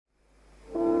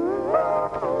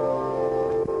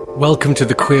Welcome to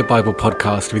the Queer Bible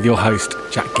podcast with your host,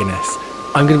 Jack Guinness.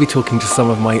 I'm going to be talking to some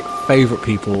of my favourite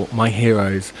people, my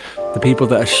heroes, the people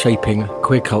that are shaping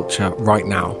queer culture right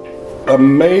now. A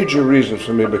major reason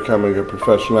for me becoming a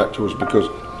professional actor was because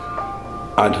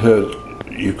I'd heard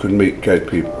you could meet gay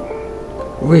people.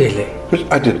 Really? Because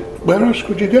I did. Where else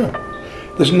could you go?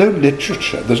 There's no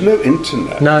literature, there's no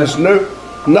internet, there's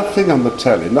nothing on the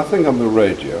telly, nothing on the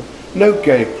radio, no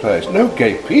gay plays, no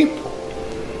gay people.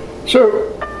 So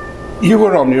you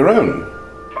were on your own.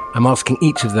 I'm asking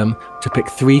each of them to pick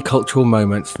 3 cultural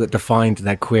moments that defined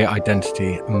their queer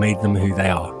identity and made them who they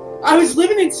are. I was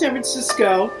living in San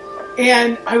Francisco,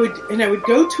 and I would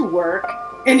go to work,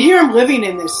 and here I'm living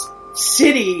in this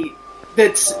city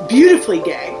that's beautifully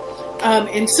gay.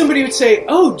 And somebody would say,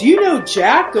 "Oh, do you know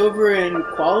Jack over in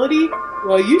Quality?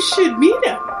 Well, you should meet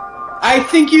him. I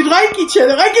think you'd like each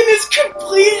other." Like in this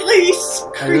completely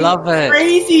I love it.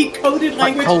 Crazy coded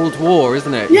language. Like Cold War,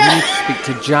 isn't it? Yeah. You speak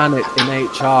to Janet in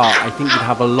HR. I think you'd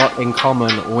have a lot in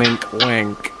common. Wink,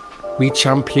 wink. We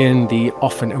champion the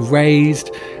often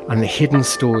erased and the hidden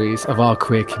stories of our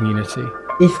queer community.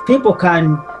 If people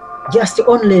can just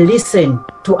only listen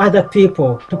to other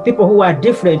people, to people who are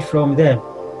different from them,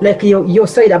 like you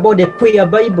said about the queer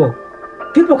Bible,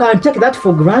 people can take that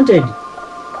for granted.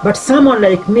 But someone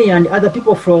like me and other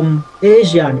people from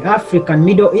Asia and Africa and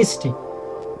Middle East,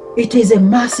 it is a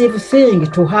massive thing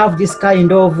to have this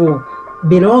kind of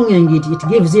belonging. It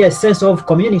gives you a sense of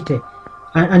community,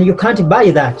 and you can't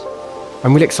buy that.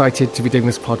 I'm really excited to be doing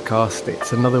this podcast.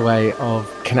 It's another way of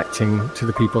connecting to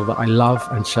the people that I love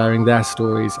and sharing their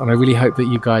stories. And I really hope that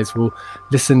you guys will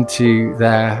listen to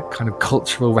their kind of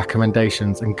cultural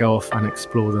recommendations and go off and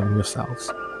explore them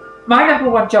yourselves. My number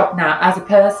one job now as a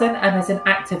person and as an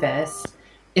activist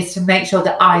is to make sure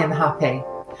that I am happy.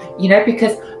 You know,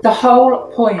 because the whole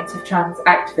point of trans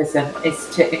activism is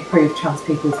to improve trans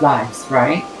people's lives,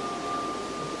 right?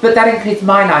 But that includes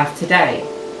my life today.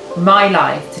 My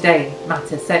life today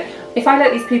matters. So if I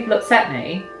let these people upset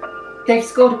me, they've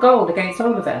scored a goal against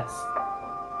all of us.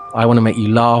 I want to make you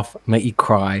laugh, make you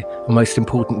cry, and most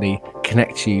importantly,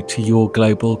 connect you to your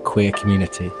global queer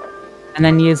community. And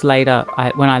then years later,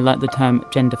 when I learnt the term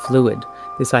gender fluid,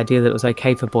 this idea that it was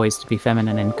okay for boys to be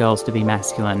feminine and girls to be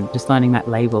masculine, just learning that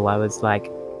label, I was like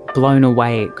blown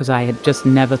away, because I had just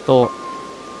never thought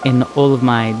in all of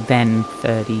my then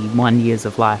 31 years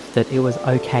of life that it was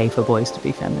okay for boys to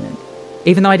be feminine,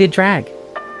 even though I did drag.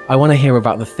 I want to hear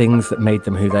about the things that made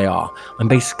them who they are. I'm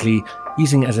basically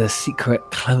using it as a secret,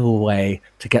 clever way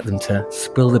to get them to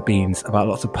spill the beans about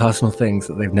lots of personal things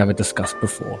that they've never discussed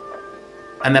before.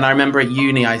 And then I remember at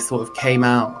uni, I sort of came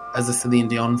out as a Celine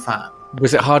Dion fan.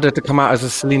 Was it harder to come out as a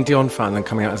Celine Dion fan than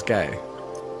coming out as gay?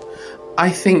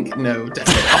 I think, no,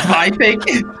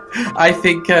 definitely. I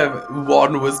think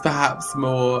one was perhaps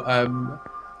more, I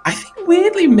think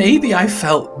weirdly, maybe I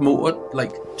felt more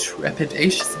like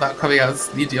trepidatious about coming out as a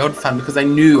Celine Dion fan because I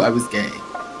knew I was gay.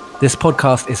 This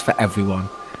podcast is for everyone.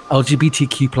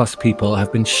 LGBTQ plus people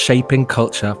have been shaping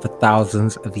culture for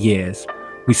thousands of years.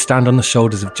 We stand on the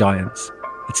shoulders of giants.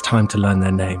 It's time to learn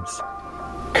their names.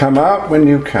 Come out when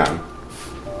you can,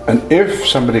 and if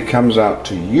somebody comes out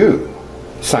to you,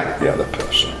 thank the other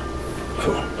person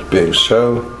for being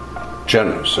so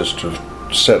generous as to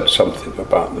have said something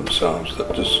about themselves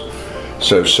that is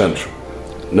so central.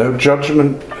 No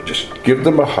judgment, just give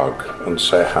them a hug and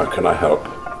say, how can I help?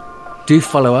 Do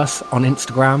follow us on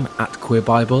Instagram at Queer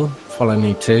Bible. Follow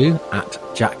me too at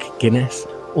Jack Guinness.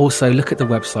 Also look at the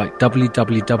website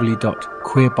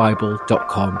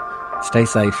www.queerbible.com. Stay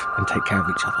safe and take care of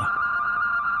each other.